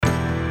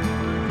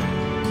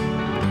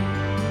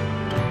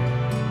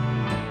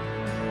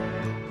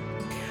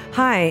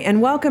Hi,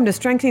 and welcome to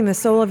Strengthening the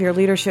Soul of Your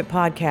Leadership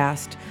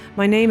podcast.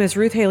 My name is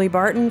Ruth Haley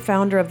Barton,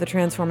 founder of the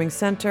Transforming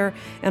Center,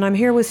 and I'm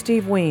here with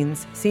Steve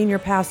Wiens, senior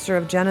pastor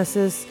of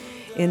Genesis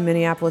in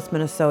Minneapolis,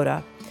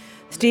 Minnesota.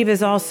 Steve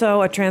is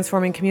also a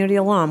Transforming Community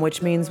alum,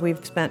 which means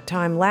we've spent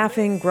time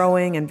laughing,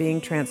 growing, and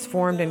being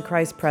transformed in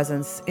Christ's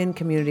presence in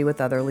community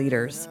with other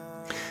leaders.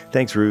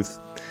 Thanks, Ruth.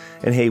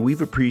 And hey,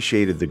 we've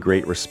appreciated the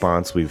great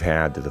response we've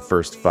had to the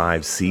first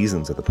 5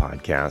 seasons of the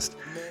podcast,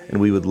 and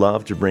we would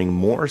love to bring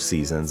more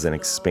seasons and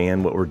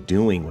expand what we're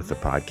doing with the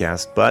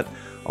podcast, but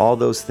all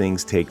those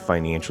things take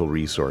financial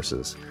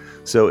resources.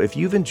 So if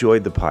you've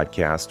enjoyed the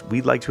podcast,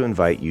 we'd like to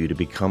invite you to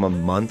become a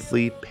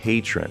monthly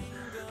patron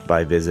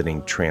by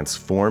visiting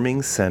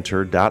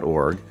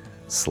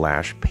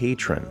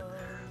transformingcenter.org/patron.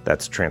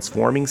 That's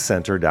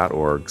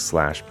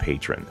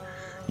transformingcenter.org/patron.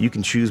 You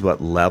can choose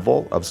what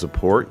level of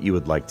support you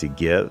would like to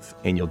give,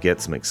 and you'll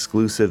get some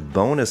exclusive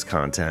bonus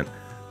content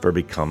for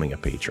becoming a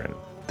patron.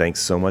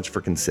 Thanks so much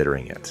for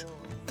considering it.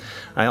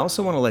 I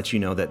also want to let you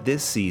know that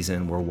this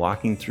season we're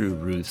walking through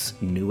Ruth's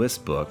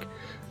newest book,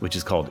 which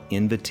is called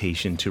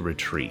Invitation to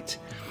Retreat.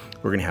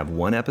 We're going to have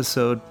 1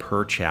 episode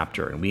per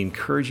chapter, and we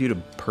encourage you to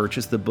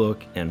purchase the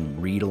book and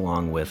read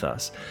along with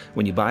us.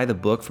 When you buy the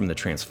book from the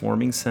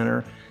Transforming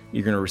Center,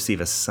 you're going to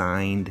receive a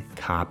signed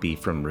copy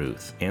from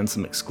Ruth and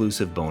some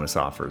exclusive bonus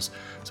offers.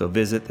 So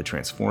visit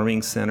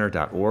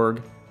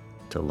thetransformingcenter.org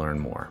to learn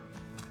more.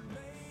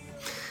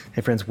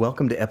 Hey friends,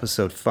 welcome to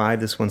episode 5.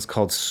 This one's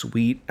called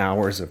Sweet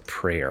Hours of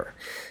Prayer.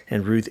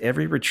 And Ruth,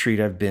 every retreat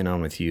I've been on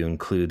with you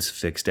includes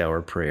fixed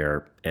hour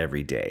prayer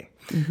every day.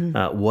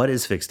 Mm-hmm. What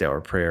is fixed hour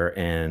prayer,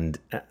 and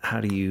how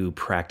do you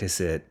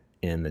practice it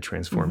in the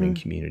transforming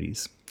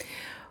communities?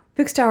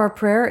 Fixed hour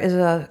prayer is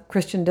a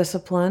Christian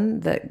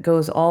discipline that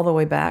goes all the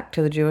way back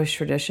to the Jewish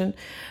tradition.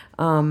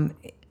 And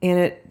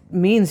it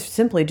means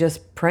simply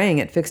just praying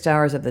at fixed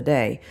hours of the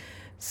day.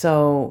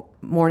 So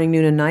morning,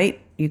 noon, and night,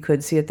 you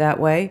could see it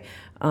that way.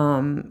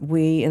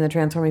 We, in the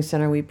Transforming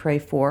Center, we pray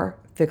 4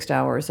 fixed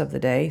hours of the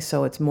day.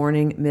 So it's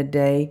morning,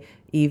 midday,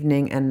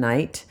 evening, and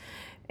night.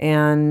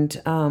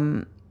 And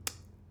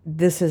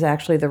this is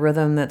actually the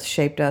rhythm that's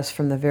shaped us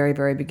from the very,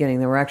 very beginning.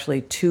 There were actually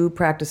 2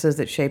 practices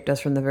that shaped us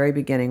from the very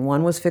beginning.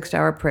 One was fixed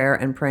hour prayer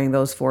and praying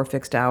those 4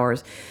 fixed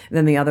hours. And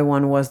then the other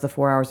one was the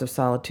 4 hours of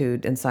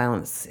solitude and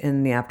silence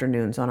in the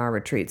afternoons on our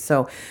retreats.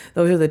 So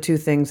those are the 2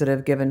 things that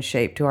have given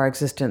shape to our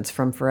existence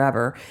from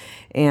forever.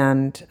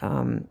 And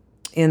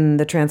in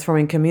the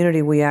Transforming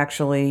Community, we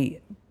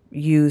actually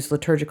use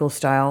liturgical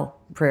style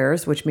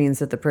prayers, which means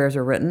that the prayers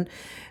are written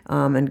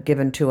and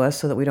given to us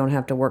so that we don't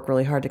have to work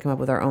really hard to come up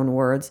with our own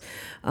words.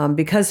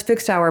 Because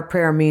fixed hour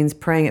prayer means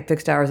praying at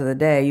fixed hours of the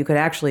day, you could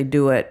actually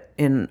do it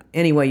in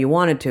any way you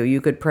wanted to.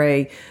 You could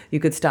pray, you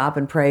could stop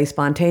and pray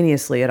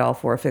spontaneously at all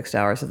 4 fixed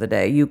hours of the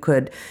day. You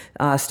could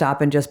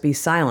stop and just be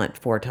silent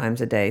 4 times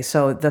a day.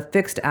 So the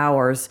fixed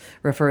hours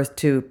refers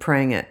to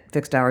praying at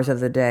fixed hours of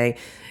the day.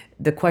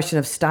 The question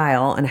of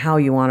style and how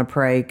you want to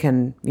pray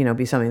can,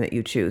 be something that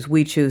you choose.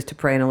 We choose to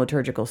pray in a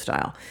liturgical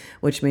style,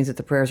 which means that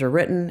the prayers are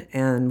written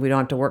and we don't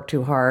have to work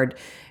too hard.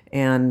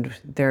 And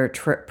they're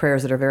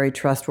prayers that are very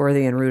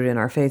trustworthy and rooted in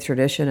our faith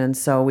tradition. And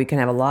so we can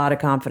have a lot of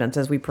confidence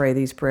as we pray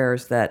these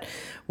prayers that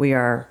we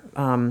are,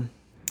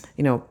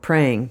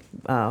 praying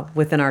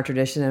within our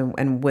tradition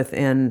and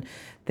within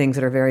things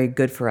that are very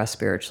good for us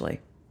spiritually.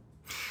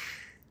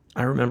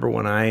 I remember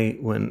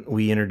when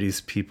we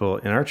introduced people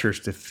in our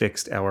church to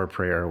fixed hour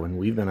prayer when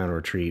we've been on a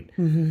retreat,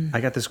 I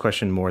got this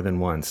question more than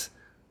once.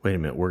 Wait a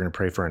minute, we're going to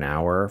pray for an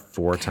hour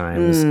 4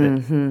 times?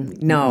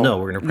 No,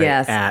 we're going to pray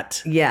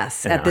at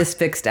this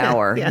fixed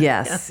hour.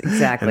 Yes,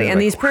 exactly.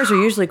 And these prayers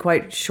are usually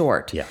quite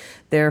short. Yeah.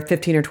 They're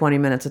 15 or 20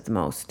 minutes at the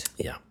most.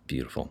 Yeah,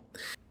 beautiful.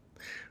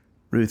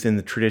 Ruth, in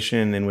the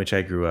tradition in which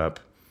I grew up,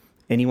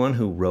 anyone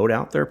who wrote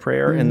out their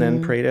prayer and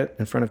then prayed it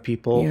in front of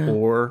people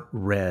or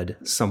read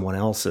someone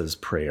else's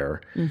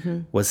prayer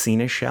was seen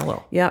as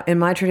shallow. Yeah, in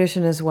my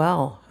tradition as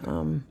well.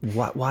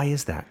 Why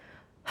is that?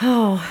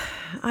 Oh,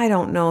 I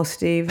don't know,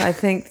 Steve. I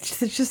think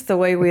it's just the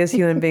way we as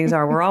human beings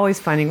are. We're always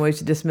finding ways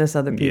to dismiss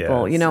other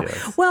people,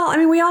 Yes. Well,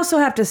 we also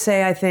have to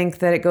say, I think,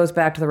 that it goes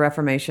back to the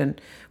Reformation,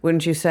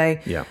 wouldn't you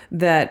say? Yeah.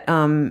 That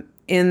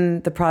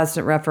in the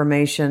Protestant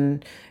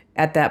Reformation,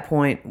 at that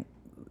point,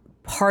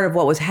 part of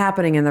what was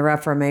happening in the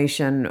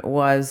Reformation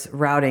was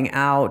routing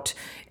out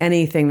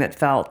anything that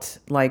felt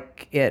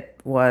like it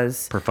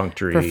was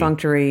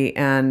perfunctory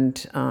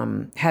and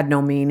had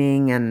no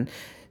meaning and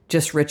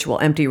just ritual,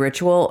 empty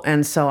ritual.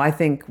 And so I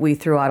think we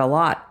threw out a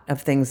lot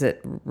of things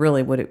that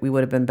really we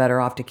would have been better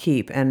off to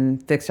keep.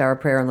 And fixed hour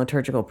prayer and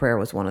liturgical prayer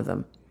was one of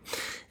them.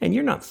 And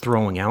you're not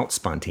throwing out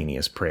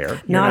spontaneous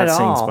prayer. You're not at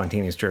saying all.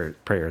 Spontaneous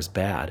prayer is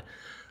bad.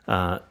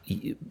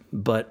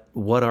 But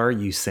what are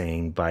you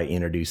saying by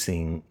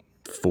introducing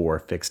 4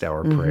 fixed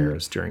hour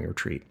prayers during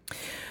retreat?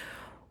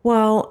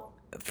 Well,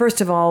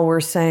 first of all, we're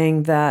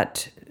saying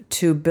that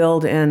to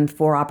build in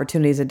 4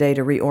 opportunities a day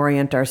to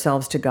reorient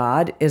ourselves to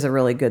God is a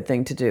really good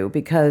thing to do,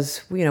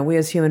 because we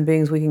as human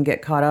beings, we can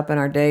get caught up in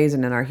our days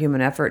and in our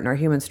human effort and our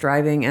human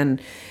striving,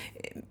 and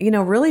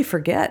really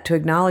forget to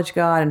acknowledge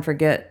God and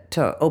forget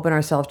to open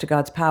ourselves to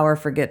God's power,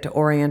 forget to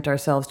orient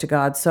ourselves to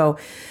God. So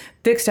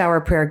fixed hour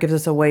prayer gives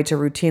us a way to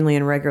routinely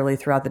and regularly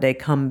throughout the day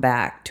come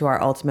back to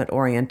our ultimate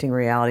orienting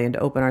reality and to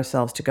open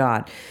ourselves to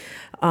God.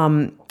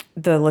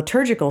 The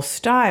liturgical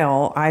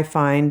style, I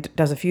find,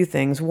 does a few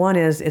things. One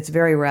is it's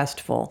very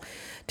restful.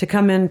 To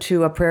come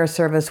into a prayer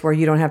service where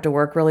you don't have to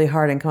work really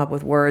hard and come up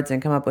with words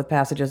and come up with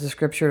passages of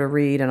scripture to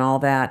read and all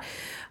that.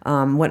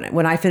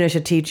 When I finish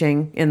a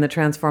teaching in the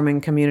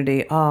Transforming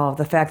community,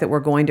 the fact that we're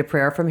going to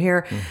prayer from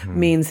here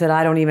means that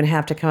I don't even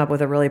have to come up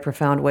with a really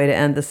profound way to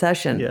end the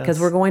session, because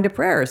we're going to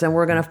prayers and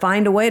we're going to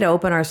find a way to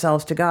open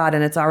ourselves to God,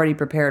 and it's already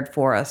prepared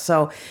for us.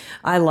 So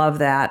I love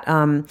that.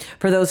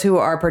 For those who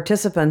are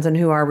participants and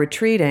who are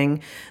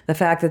retreating, the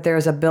fact that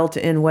there's a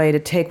built-in way to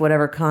take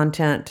whatever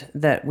content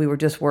that we were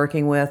just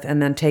working with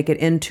and then take it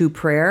into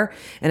prayer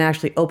and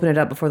actually open it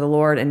up before the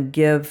Lord and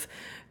give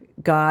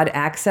God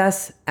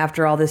access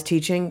after all this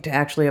teaching to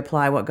actually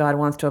apply what God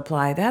wants to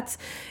apply.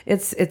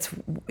 It's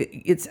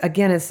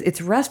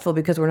restful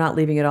because we're not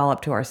leaving it all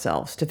up to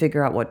ourselves to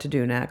figure out what to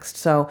do next.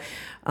 So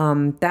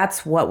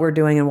that's what we're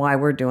doing and why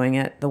we're doing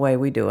it the way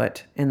we do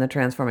it in the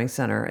Transforming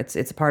Center. It's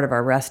a part of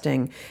our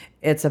resting.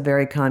 It's a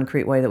very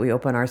concrete way that we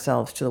open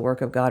ourselves to the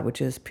work of God,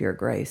 which is pure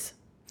grace.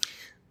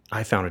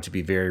 I found it to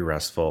be very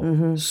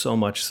restful, so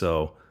much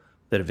so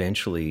that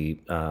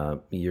eventually,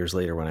 years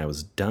later, when I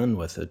was done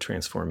with the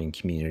Transforming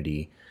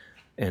community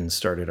and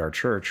started our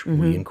church,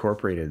 we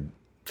incorporated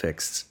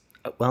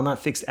not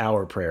fixed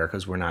hour prayer,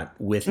 because we're not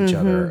with each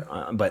other,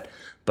 but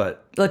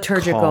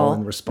liturgical call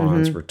and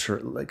response,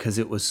 because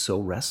it was so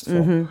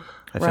restful.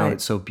 I found it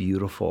so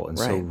beautiful and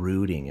so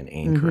rooting and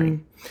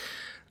anchoring.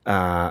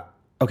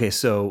 Okay,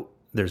 so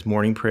there's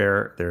morning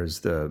prayer,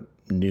 there's the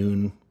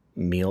noon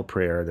meal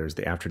prayer, there's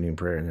the afternoon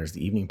prayer, and there's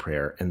the evening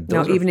prayer. And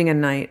those evening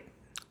and night.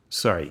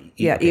 Sorry.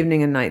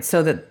 Evening and night.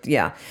 So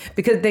that,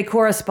 because they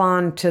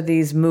correspond to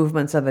these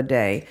movements of a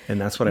day.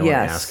 And that's what I want to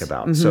ask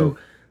about. So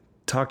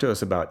talk to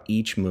us about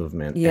each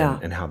movement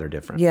and how they're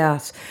different.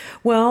 Yes.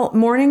 Well,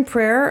 morning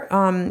prayer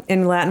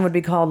in Latin would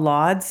be called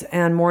lauds,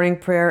 and morning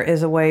prayer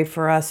is a way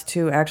for us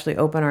to actually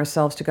open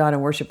ourselves to God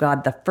and worship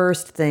God the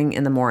first thing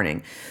in the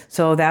morning.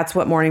 So that's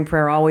what morning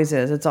prayer always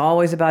is. It's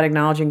always about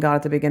acknowledging God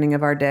at the beginning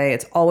of our day.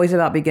 It's always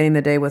about beginning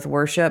the day with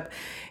worship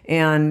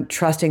and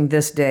trusting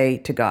this day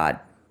to God.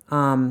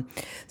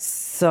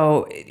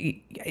 So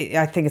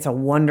I think it's a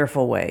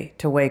wonderful way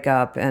to wake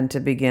up and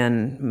to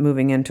begin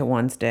moving into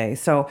one's day.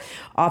 So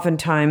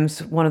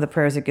oftentimes one of the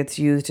prayers that gets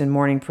used in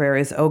morning prayer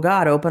is, "Oh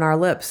God, open our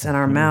lips and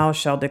our mouths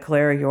shall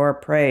declare your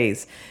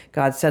praise."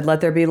 God said,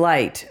 "Let there be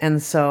light."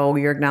 And so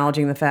you're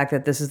acknowledging the fact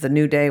that this is the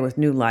new day with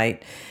new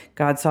light.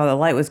 God saw the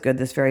light was good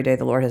this very day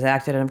the Lord has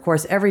acted. And of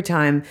course, every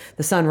time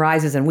the sun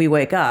rises and we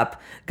wake up,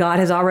 God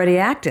has already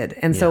acted.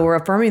 And so we're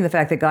affirming the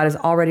fact that God is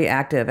already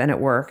active and at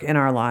work in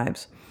our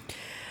lives.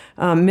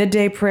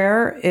 Midday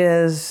prayer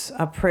is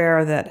a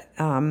prayer that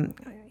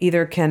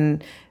either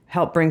can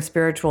help bring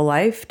spiritual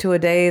life to a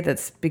day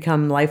that's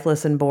become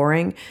lifeless and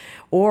boring,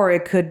 or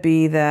it could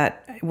be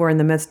that we're in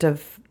the midst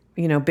of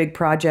big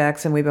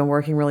projects and we've been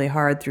working really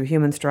hard through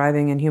human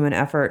striving and human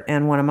effort.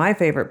 And one of my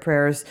favorite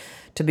prayers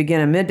to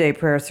begin a midday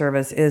prayer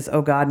service is,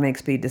 "O God, make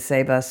speed to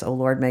save us. O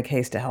Lord, make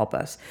haste to help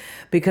us."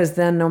 Because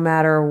then no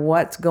matter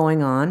what's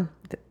going on,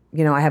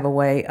 I have a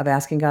way of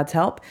asking God's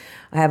help.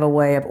 I have a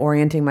way of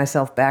orienting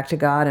myself back to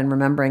God and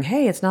remembering,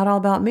 hey, it's not all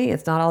about me.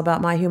 It's not all about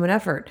my human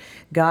effort.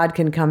 God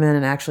can come in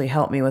and actually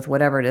help me with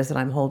whatever it is that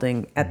I'm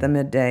holding at the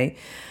midday.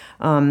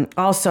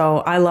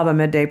 Also, I love a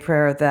midday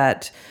prayer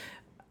that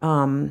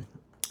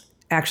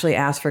actually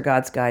asks for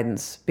God's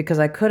guidance, because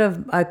I could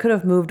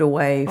have moved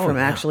away from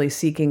actually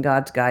seeking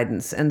God's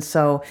guidance. And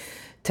so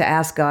to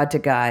ask God to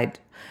guide.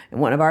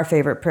 And one of our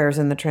favorite prayers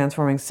in the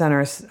Transforming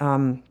Centers,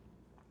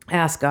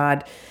 ask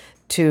God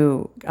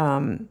to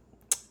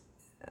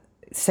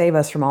save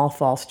us from all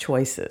false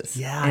choices.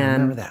 Yeah, I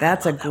remember that.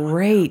 That's a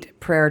great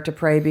prayer to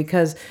pray,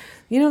 because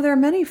there are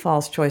many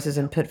false choices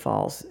and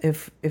pitfalls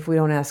if we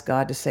don't ask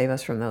God to save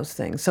us from those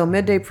things. So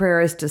midday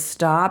prayer is to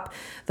stop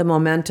the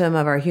momentum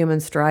of our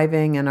human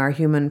striving and our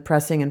human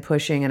pressing and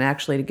pushing, and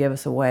actually to give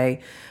us a way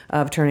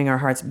of turning our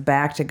hearts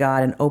back to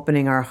God and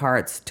opening our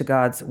hearts to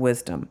God's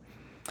wisdom.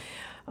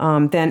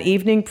 Then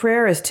evening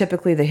prayer is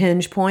typically the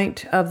hinge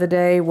point of the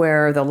day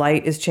where the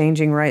light is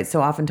changing, right?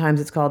 So oftentimes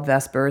it's called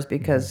Vespers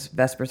because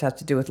Vespers has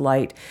to do with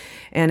light.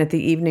 And at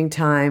the evening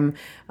time,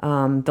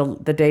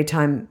 the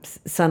daytime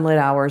sunlit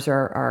hours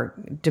are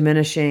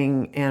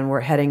diminishing, and we're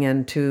heading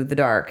into the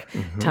dark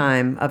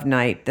time of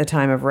night, the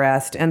time of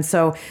rest. And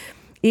so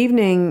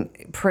evening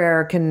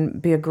prayer can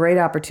be a great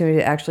opportunity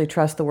to actually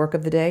trust the work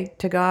of the day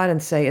to God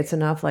and say it's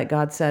enough. Like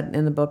God said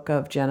in the book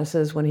of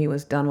Genesis, when he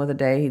was done with a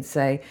day, he'd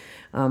say,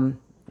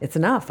 it's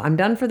enough. I'm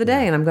done for the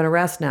day and I'm going to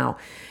rest now.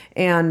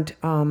 And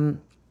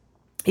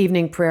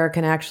evening prayer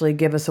can actually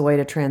give us a way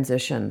to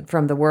transition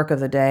from the work of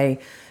the day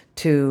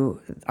to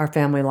our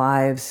family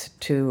lives,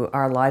 to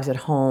our lives at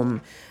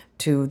home,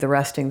 to the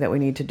resting that we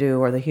need to do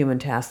or the human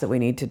tasks that we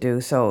need to do.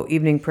 So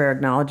evening prayer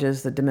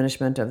acknowledges the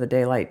diminishment of the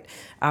daylight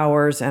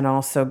hours and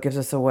also gives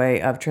us a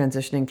way of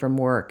transitioning from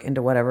work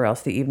into whatever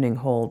else the evening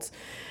holds.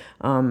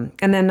 And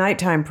then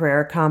nighttime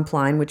prayer,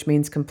 compline, which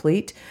means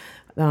complete.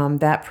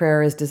 That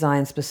prayer is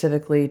designed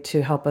specifically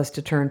to help us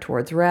to turn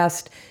towards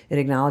rest. It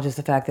acknowledges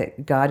the fact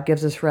that God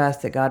gives us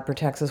rest, that God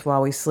protects us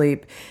while we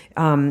sleep.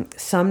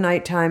 Some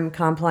nighttime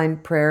compline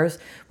prayers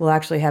will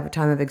actually have a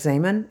time of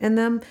examen in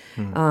them,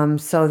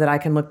 so that I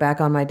can look back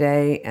on my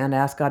day and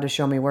ask God to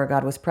show me where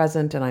God was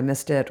present and I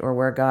missed it, or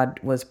where God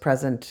was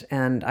present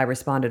and I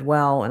responded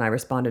well and I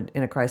responded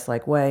in a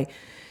Christ-like way.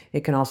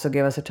 It can also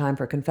give us a time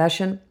for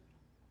confession.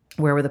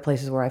 Where were the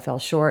places where I fell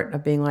short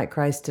of being like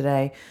Christ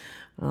today?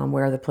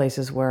 Where are the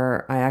places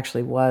where I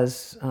actually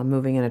was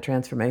moving in a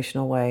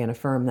transformational way, and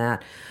affirm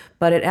that.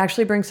 But it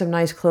actually brings some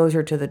nice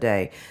closure to the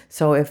day.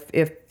 So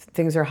if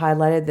things are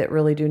highlighted that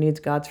really do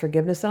need God's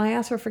forgiveness, then I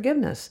ask for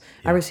forgiveness.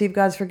 Yeah. I receive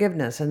God's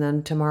forgiveness, and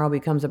then tomorrow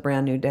becomes a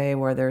brand new day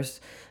where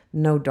there's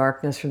no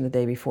darkness from the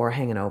day before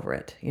hanging over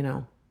it,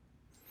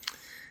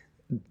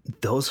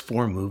 Those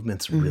four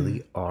movements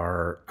really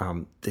are,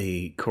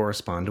 they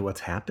correspond to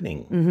what's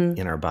happening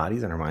in our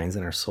bodies and our minds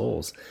and our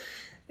souls.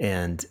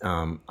 And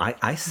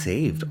I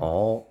saved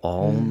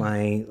all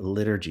my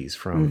liturgies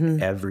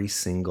from every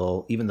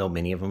single, even though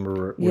many of them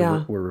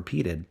were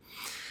repeated.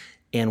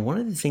 And one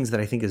of the things that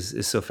I think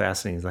is so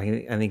fascinating is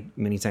I think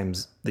many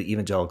times the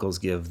evangelicals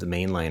give the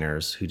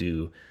mainliners who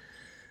do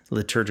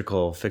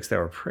liturgical fixed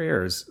hour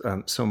prayers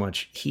so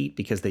much heat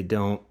because they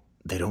don't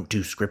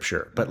do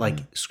scripture, but like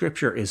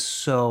scripture is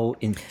so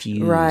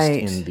infused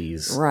in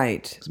these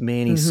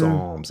many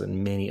psalms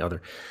and many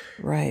other.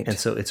 Right. And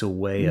so it's a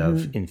way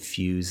of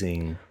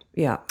infusing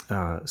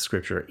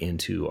scripture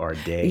into our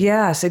day.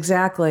 Yes,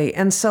 exactly.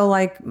 And so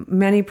like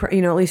many,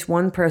 at least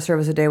one prayer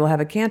service a day will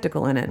have a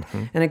canticle in it.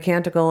 And a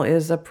canticle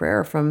is a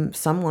prayer from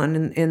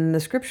someone in the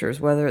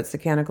scriptures, whether it's the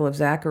canticle of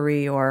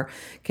Zachary or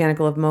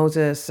canticle of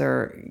Moses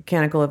or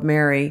canticle of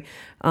Mary,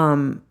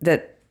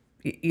 that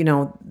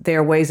they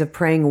are ways of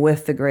praying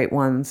with the great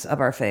ones of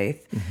our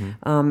faith.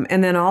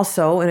 And then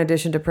also, in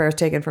addition to prayers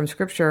taken from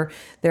Scripture,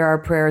 there are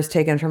prayers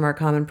taken from our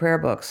common prayer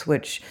books,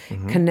 which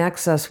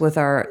connects us with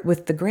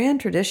the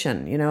grand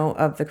tradition,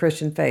 of the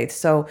Christian faith.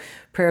 So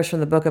prayers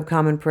from the Book of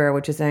Common Prayer,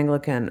 which is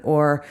Anglican,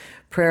 or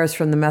prayers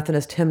from the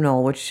Methodist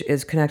hymnal, which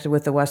is connected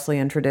with the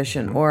Wesleyan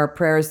tradition, or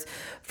prayers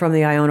from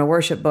the Iona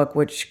Worship Book,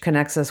 which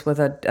connects us with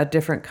a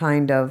different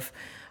kind of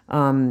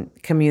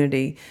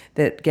community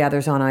that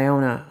gathers on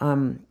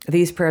Iona.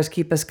 These prayers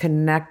keep us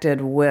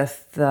connected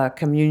with the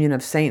communion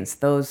of saints,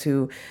 those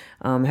who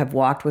have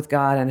walked with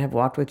God and have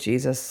walked with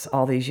Jesus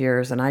all these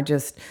years. And I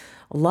just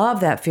love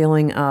that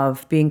feeling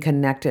of being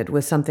connected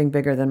with something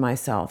bigger than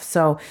myself.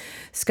 So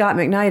Scott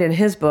McKnight, in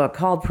his book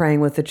called Praying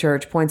with the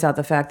Church, points out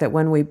the fact that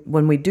when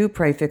we do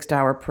pray fixed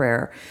hour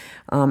prayer,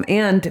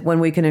 and when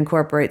we can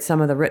incorporate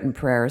some of the written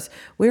prayers,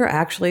 we are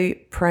actually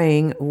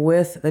praying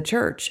with the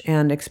church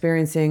and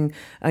experiencing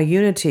a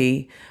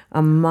unity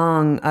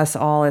among us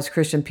all as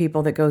Christian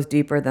people that goes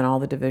deeper than all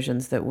the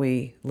divisions that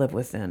we live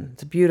within.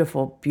 It's a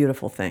beautiful,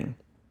 beautiful thing.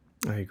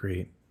 I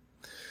agree.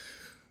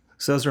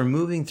 So as we're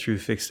moving through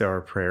fixed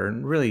hour prayer,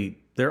 and really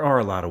there are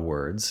a lot of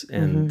words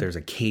and there's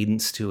a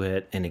cadence to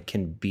it, and it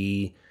can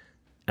be,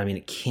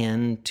 it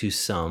can to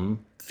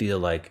some feel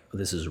like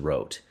this is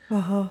rote.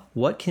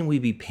 What can we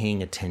be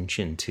paying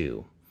attention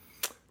to?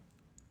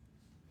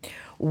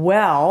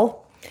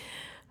 Well,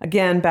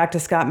 again, back to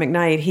Scott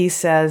McKnight, he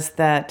says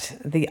that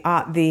the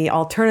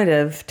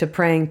alternative to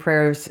praying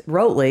prayers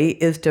rotely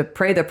is to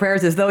pray the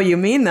prayers as though you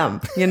mean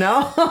them, And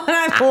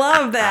I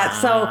love that.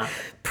 So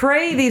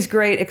pray these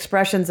great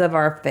expressions of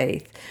our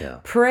faith. Yeah.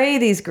 Pray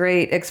these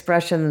great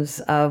expressions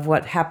of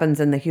what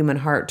happens in the human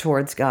heart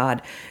towards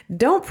God.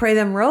 Don't pray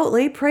them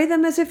rotely. Pray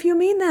them as if you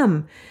mean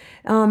them.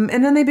 And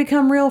then they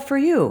become real for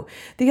you.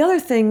 The other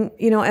thing,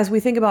 as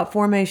we think about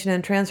formation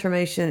and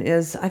transformation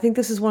is, I think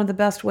this is one of the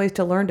best ways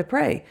to learn to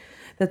pray.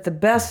 That the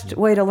best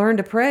way to learn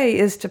to pray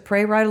is to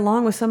pray right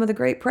along with some of the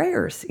great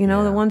prayers,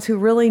 the ones who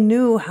really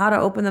knew how to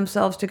open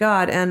themselves to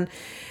God. And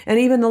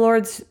even the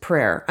Lord's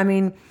Prayer.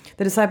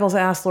 The disciples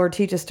asked, Lord,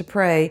 teach us to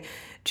pray.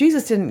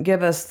 Jesus didn't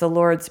give us the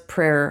Lord's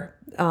Prayer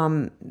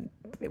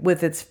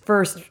with its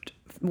first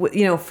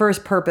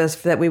purpose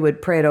that we would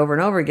pray it over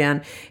and over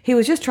again. He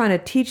was just trying to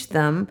teach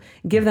them,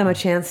 give them a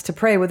chance to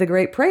pray with a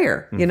great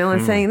prayer,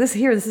 and saying, this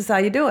is how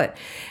you do it.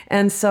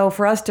 And so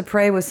for us to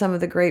pray with some of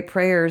the great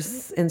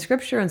prayers in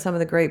Scripture and some of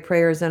the great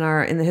prayers in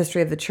the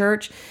history of the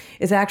church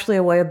is actually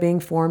a way of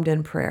being formed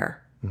in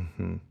prayer.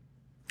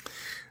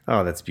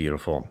 Oh, that's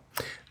beautiful.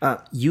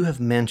 You have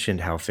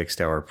mentioned how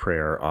fixed hour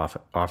prayer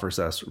offers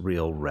us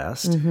real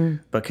rest,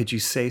 but could you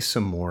say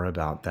some more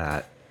about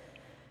that?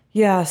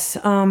 Yes.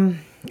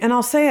 And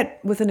I'll say it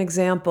with an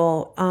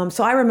example.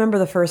 So I remember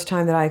the first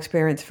time that I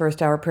experienced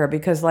first hour prayer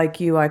because, like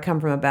you, I come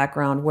from a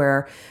background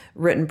where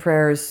written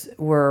prayers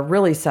were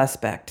really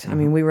suspect. I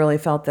mean, we really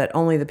felt that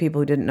only the people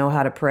who didn't know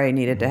how to pray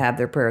needed to have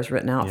their prayers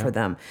written out for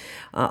them.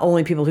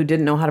 Only people who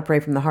didn't know how to pray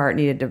from the heart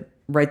needed to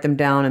write them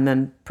down and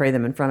then pray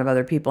them in front of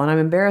other people. And I'm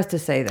embarrassed to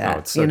say that.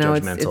 It's so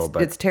judgmental,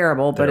 but it's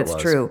terrible, but it's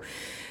true.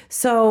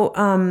 So,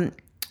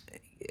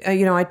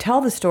 I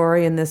tell the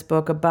story in this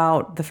book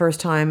about the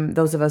first time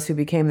those of us who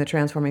became the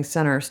Transforming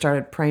Center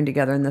started praying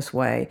together in this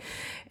way.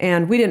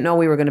 And we didn't know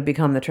we were going to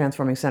become the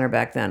Transforming Center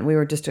back then. We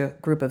were just a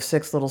group of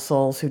 6 little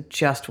souls who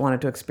just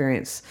wanted to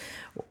experience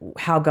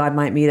how God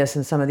might meet us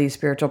in some of these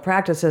spiritual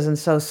practices. And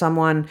so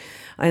someone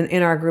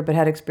in our group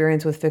had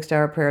experience with fixed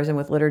hour prayers and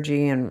with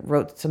liturgy and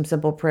wrote some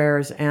simple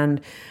prayers,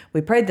 and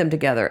we prayed them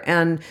together.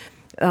 And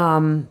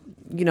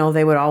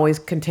they would always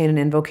contain an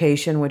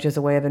invocation, which is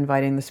a way of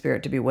inviting the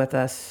Spirit to be with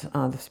us,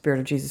 the Spirit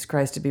of Jesus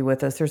Christ to be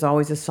with us. There's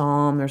always a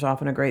psalm. There's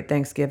often a great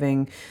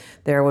thanksgiving.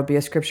 There would be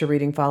a scripture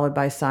reading followed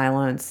by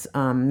silence,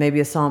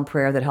 maybe a psalm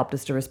prayer that helped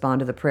us to respond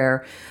to the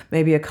prayer,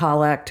 maybe a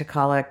collect. A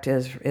collect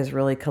is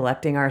really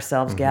collecting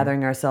ourselves,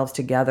 gathering ourselves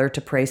together to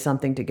pray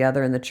something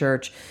together in the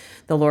church.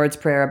 The Lord's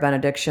Prayer, a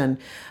benediction.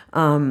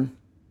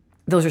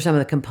 Those are some of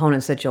the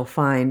components that you'll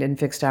find in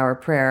fixed hour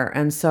prayer.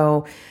 And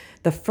so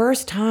the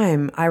first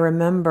time I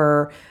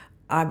remember,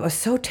 I was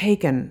so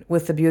taken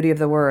with the beauty of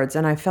the words,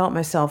 and I felt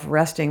myself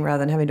resting rather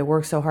than having to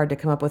work so hard to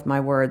come up with my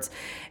words.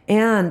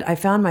 And I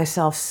found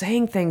myself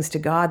saying things to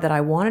God that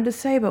I wanted to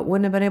say, but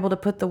wouldn't have been able to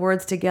put the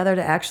words together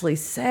to actually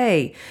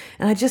say.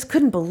 And I just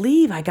couldn't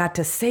believe I got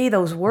to say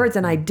those words,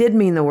 and I did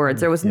mean the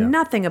words. There was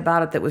nothing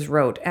about it that was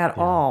rote at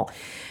all.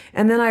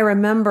 And then I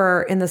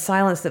remember in the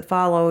silence that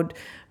followed,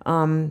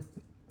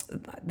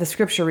 the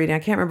scripture reading. I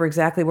can't remember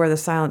exactly where the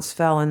silence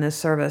fell in this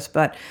service,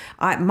 but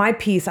I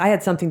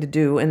had something to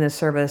do in this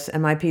service,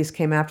 and my piece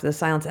came after the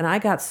silence, and I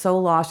got so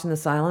lost in the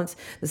silence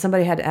that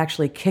somebody had to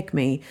actually kick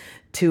me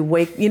to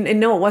wake.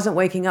 No, it wasn't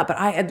waking up, but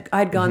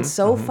I'd gone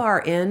so far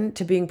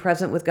into being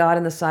present with God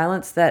in the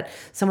silence that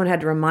someone had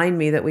to remind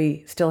me that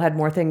we still had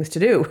more things to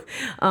do,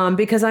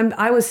 because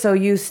I was so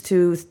used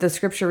to the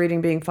scripture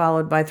reading being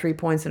followed by 3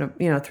 points in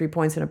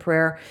a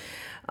prayer,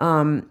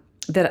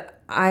 that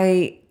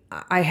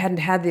I hadn't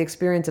had the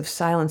experience of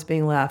silence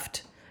being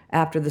left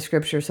after the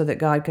scripture so that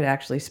God could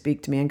actually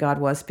speak to me, and God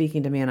was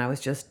speaking to me, and I was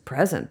just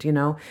present,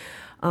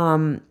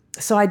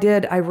 So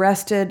I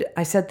rested,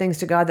 I said things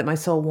to God that my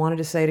soul wanted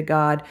to say to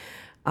God.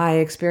 I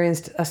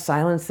experienced a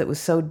silence that was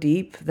so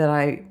deep that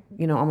I,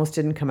 almost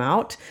didn't come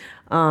out.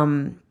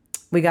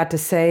 We got to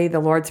say the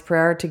Lord's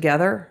Prayer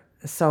together,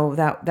 so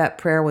that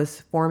prayer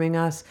was forming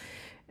us.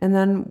 And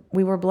then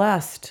we were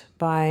blessed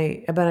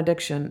by a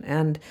benediction,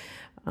 and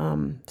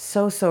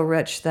so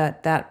rich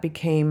that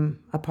became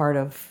a part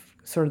of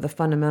sort of the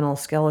fundamental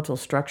skeletal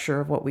structure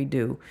of what we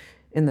do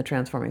in the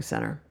Transforming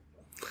Center.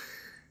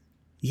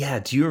 Yeah.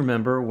 Do you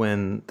remember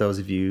when those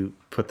of you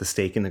put the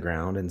stake in the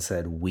ground and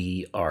said,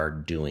 we are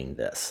doing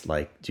this?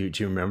 Like, do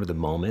you remember the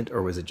moment,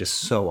 or was it just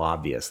so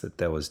obvious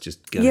that was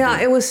just going to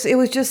be? It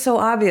was just so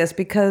obvious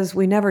because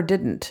we never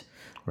didn't.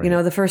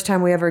 Right. The first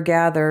time we ever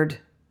gathered,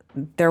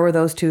 there were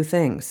those 2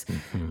 things.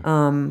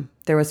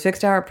 There was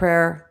fixed hour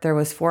prayer. There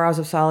was 4 hours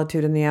of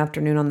solitude in the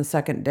afternoon on the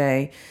second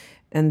day.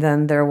 And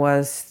then there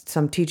was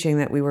some teaching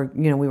that we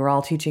were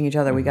all teaching each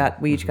other.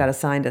 We each got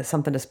assigned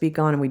something to speak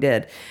on, and we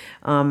did.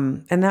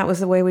 And that was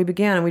the way we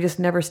began. And we just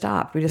never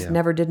stopped. We just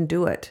never didn't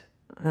do it.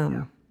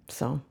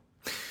 So.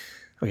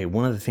 Okay.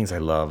 One of the things I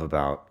love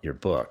about your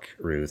book,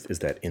 Ruth, is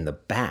that in the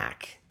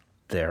back,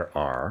 there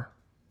are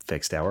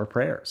fixed hour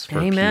prayers for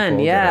Amen.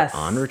 people Yes. that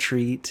are on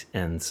retreat.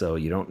 And so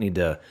you don't need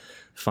to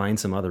find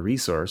some other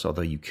resource,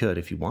 although you could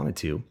if you wanted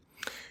to.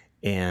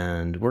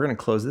 And we're going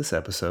to close this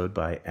episode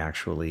by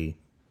actually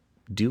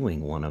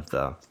doing one of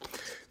the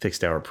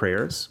fixed hour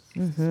prayers.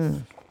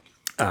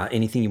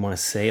 Anything you want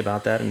to say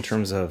about that in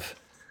terms of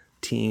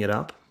teeing it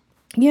up?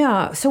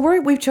 Yeah, so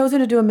we've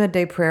chosen to do a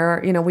midday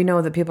prayer. We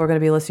know that people are going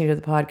to be listening to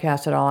the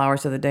podcast at all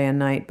hours of the day and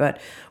night,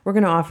 but we're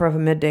going to offer up a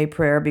midday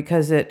prayer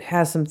because it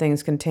has some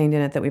things contained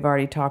in it that we've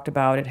already talked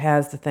about. It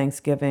has the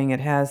thanksgiving.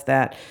 It has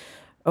that,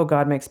 oh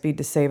God, make speed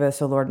to save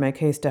us. Oh Lord, make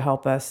haste to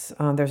help us.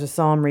 There's a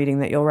psalm reading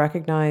that you'll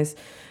recognize.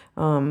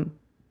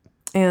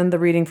 And the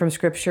reading from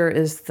Scripture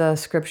is the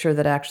Scripture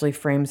that actually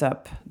frames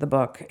up the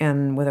book,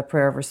 and with a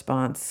prayer of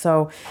response.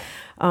 So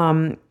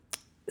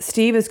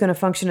Steve is going to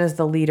function as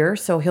the leader,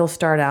 so he'll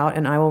start out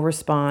and I will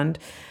respond.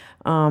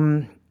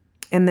 And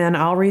then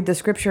I'll read the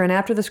Scripture, and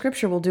after the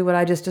Scripture, we'll do what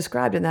I just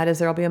described, and that is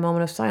there'll be a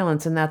moment of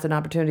silence, and that's an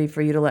opportunity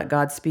for you to let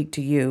God speak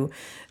to you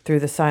through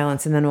the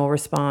silence, and then we'll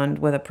respond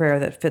with a prayer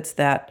that fits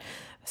that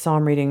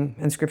psalm reading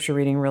and Scripture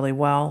reading really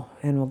well,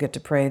 and we'll get to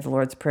pray the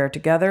Lord's Prayer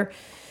together.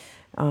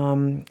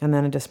 And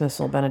then a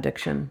dismissal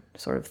benediction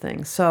sort of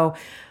thing. So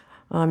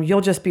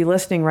You'll just be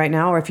listening right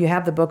now, or if you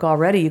have the book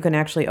already, you can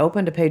actually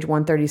open to page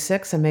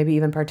 136 and maybe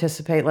even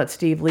participate. Let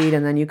Steve lead,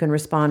 and then you can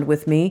respond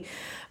with me.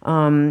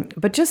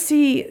 But just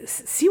see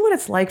what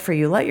it's like for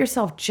you. Let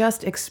yourself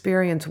just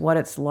experience what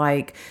it's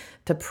like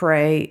to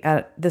pray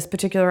at this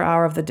particular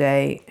hour of the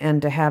day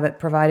and to have it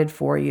provided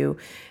for you,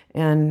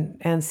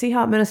 and see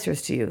how it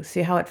ministers to you.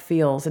 See how it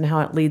feels and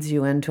how it leads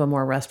you into a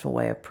more restful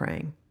way of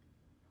praying.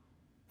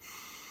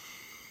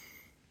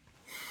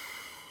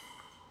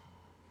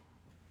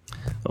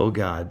 O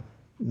God,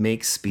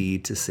 make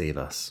speed to save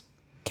us.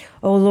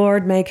 O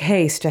Lord, make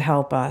haste to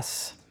help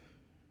us.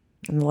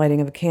 And the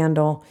lighting of a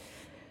candle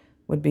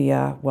would be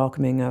a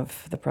welcoming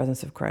of the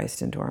presence of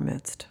Christ into our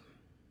midst.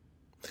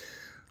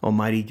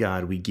 Almighty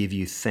God, we give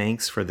you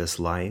thanks for this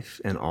life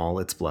and all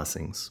its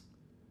blessings.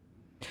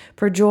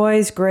 For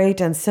joys great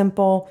and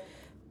simple,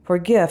 for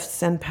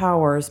gifts and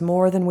powers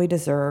more than we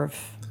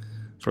deserve.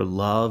 For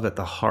love at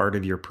the heart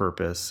of your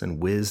purpose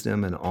and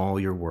wisdom in all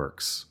your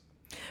works.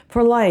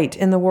 For light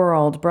in the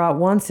world brought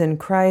once in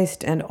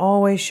Christ and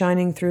always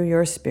shining through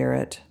your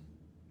Spirit.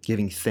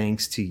 Giving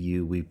thanks to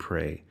you, we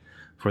pray,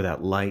 for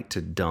that light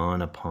to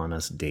dawn upon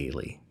us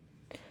daily.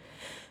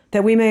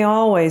 That we may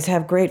always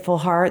have grateful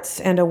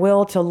hearts and a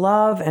will to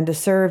love and to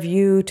serve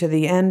you to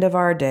the end of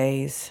our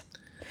days.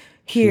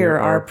 Hear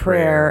our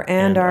prayer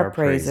and our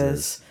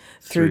praises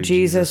through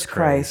Jesus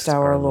Christ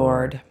our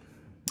Lord.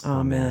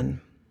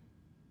 Amen.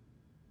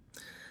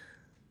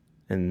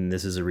 And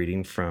this is a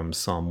reading from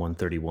Psalm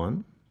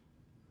 131.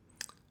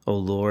 O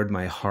Lord,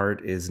 my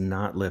heart is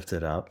not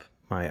lifted up,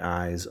 my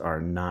eyes are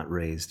not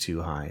raised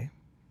too high.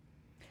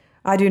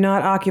 I do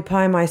not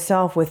occupy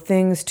myself with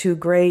things too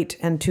great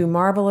and too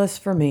marvelous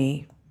for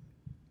me.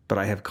 But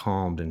I have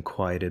calmed and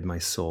quieted my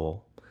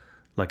soul,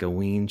 like a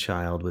weaned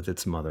child with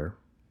its mother.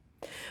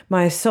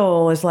 My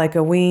soul is like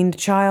a weaned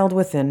child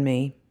within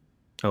me.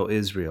 O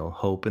Israel,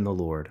 hope in the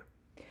Lord.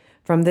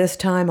 From this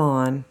time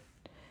on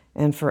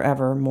and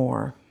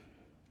forevermore.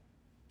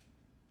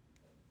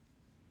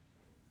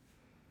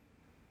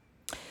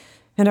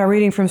 And our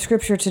reading from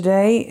Scripture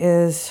today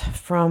is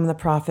from the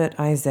prophet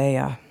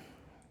Isaiah,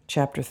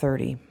 chapter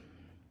 30.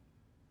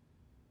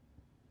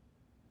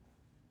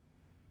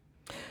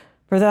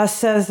 For thus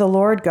says the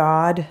Lord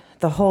God,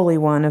 the Holy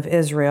One of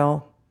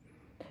Israel,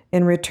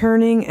 in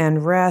returning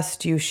and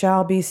rest you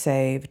shall be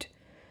saved.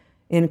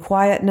 In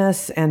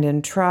quietness and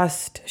in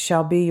trust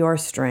shall be your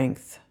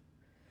strength.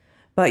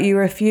 But you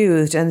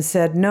refused and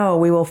said, no,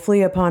 we will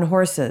flee upon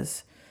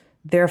horses.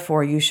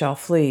 Therefore you shall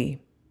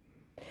flee.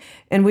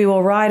 And we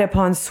will ride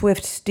upon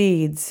swift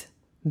steeds.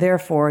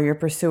 Therefore your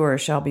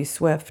pursuers shall be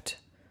swift.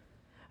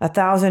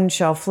 1,000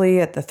 shall flee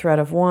at the threat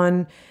of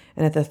one,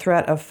 and at the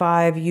threat of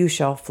 5 you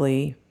shall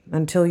flee,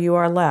 until you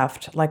are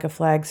left like a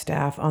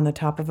flagstaff on the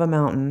top of a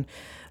mountain,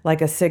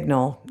 like a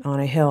signal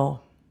on a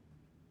hill.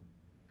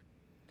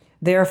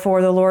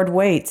 Therefore the Lord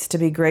waits to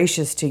be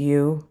gracious to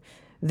you.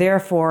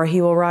 Therefore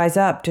he will rise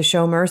up to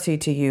show mercy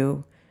to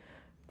you.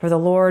 For the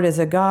Lord is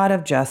a God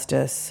of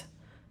justice.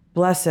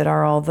 Blessed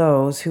are all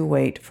those who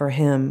wait for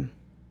him.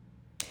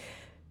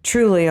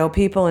 Truly, O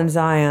people in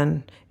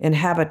Zion,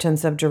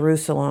 inhabitants of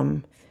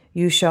Jerusalem,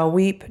 you shall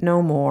weep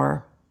no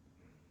more.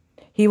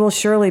 He will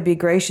surely be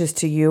gracious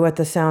to you at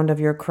the sound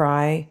of your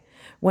cry.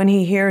 When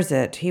he hears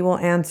it, he will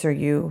answer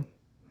you.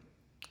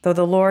 Though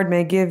the Lord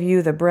may give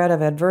you the bread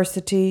of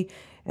adversity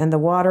and the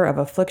water of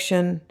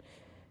affliction,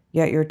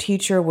 yet your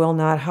teacher will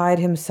not hide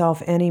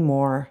himself any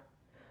more,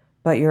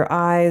 but your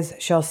eyes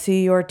shall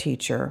see your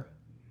teacher.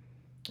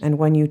 And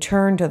when you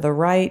turn to the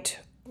right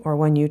or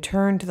when you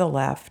turn to the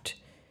left,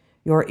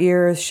 your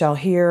ears shall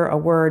hear a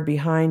word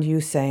behind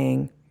you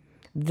saying,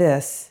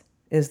 this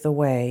is the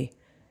way,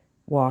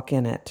 walk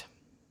in it.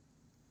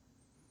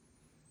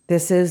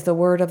 This is the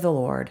word of the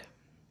Lord.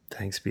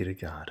 Thanks be to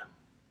God.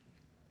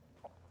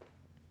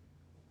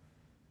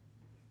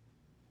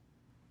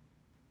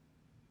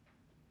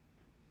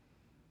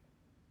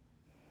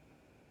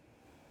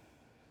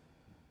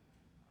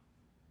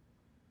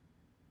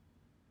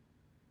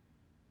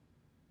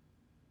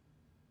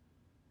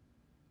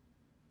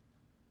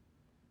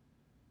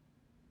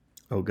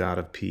 O God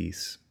of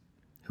peace,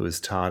 who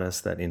has taught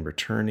us that in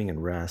returning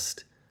and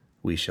rest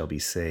we shall be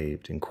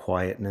saved, in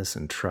quietness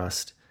and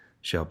trust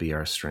shall be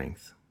our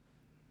strength.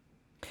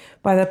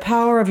 By the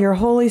power of your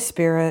Holy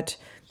Spirit,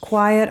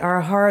 quiet our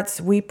hearts,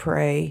 we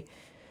pray,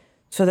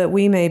 so that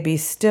we may be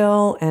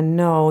still and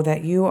know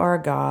that you are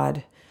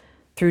God,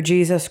 through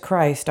Jesus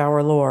Christ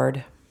our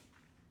Lord.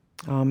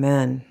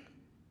 Amen.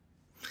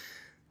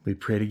 We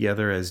pray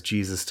together as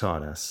Jesus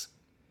taught us.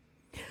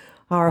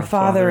 Our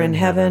Father in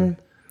heaven,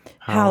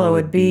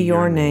 hallowed be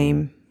your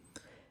name.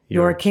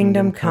 Your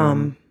kingdom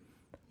come,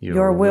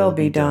 your will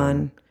be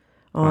done,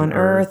 on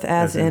earth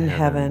as in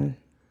heaven.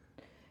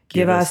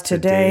 Give us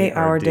today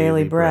our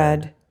daily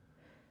bread.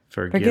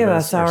 Forgive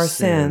us our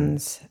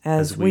sins,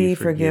 as we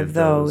forgive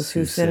those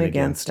who sin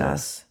against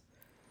us.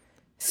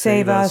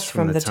 Save us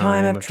from the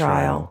time of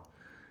trial,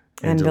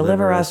 and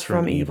deliver us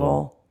from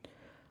evil.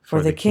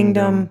 For the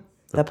kingdom,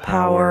 the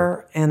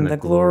power, and the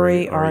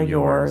glory are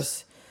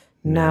yours,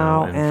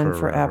 now and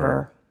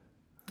forever.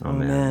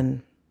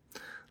 Amen.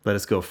 Let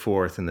us go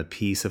forth in the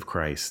peace of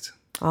Christ.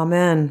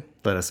 Amen.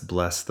 Let us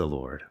bless the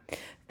Lord.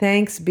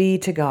 Thanks be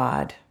to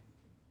God.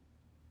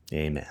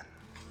 Amen.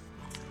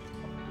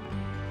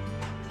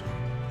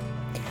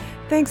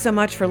 Thanks so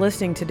much for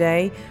listening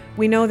today.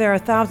 We know there are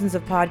thousands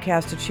of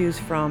podcasts to choose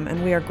from,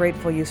 and we are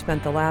grateful you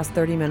spent the last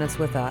 30 minutes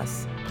with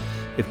us.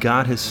 If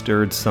God has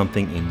stirred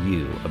something in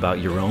you about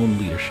your own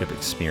leadership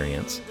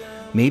experience,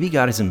 maybe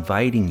God is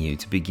inviting you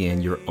to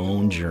begin your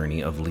own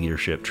journey of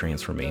leadership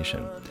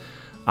transformation.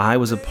 I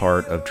was a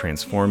part of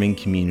Transforming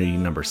Community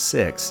number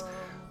 6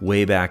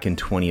 way back in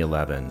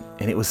 2011,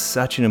 and it was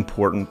such an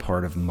important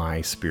part of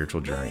my spiritual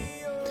journey.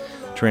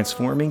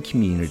 Transforming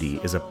Community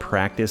is a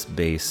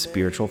practice-based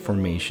spiritual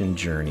formation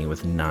journey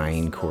with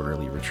 9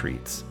 quarterly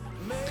retreats.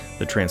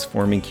 The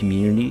Transforming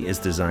Community is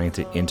designed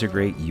to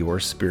integrate your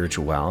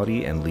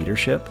spirituality and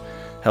leadership,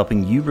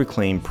 helping you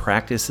reclaim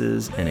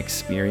practices and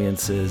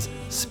experiences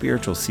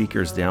spiritual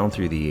seekers down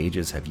through the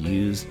ages have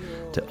used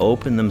to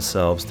open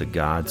themselves to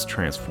God's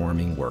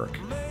transforming work.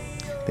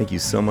 Thank you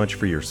so much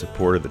for your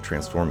support of the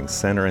Transforming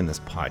Center and this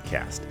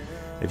podcast.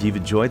 If you've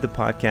enjoyed the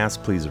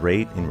podcast, please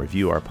rate and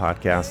review our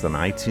podcast on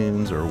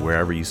iTunes or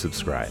wherever you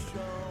subscribe.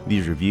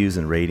 These reviews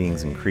and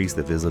ratings increase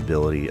the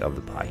visibility of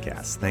the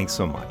podcast. Thanks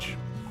so much.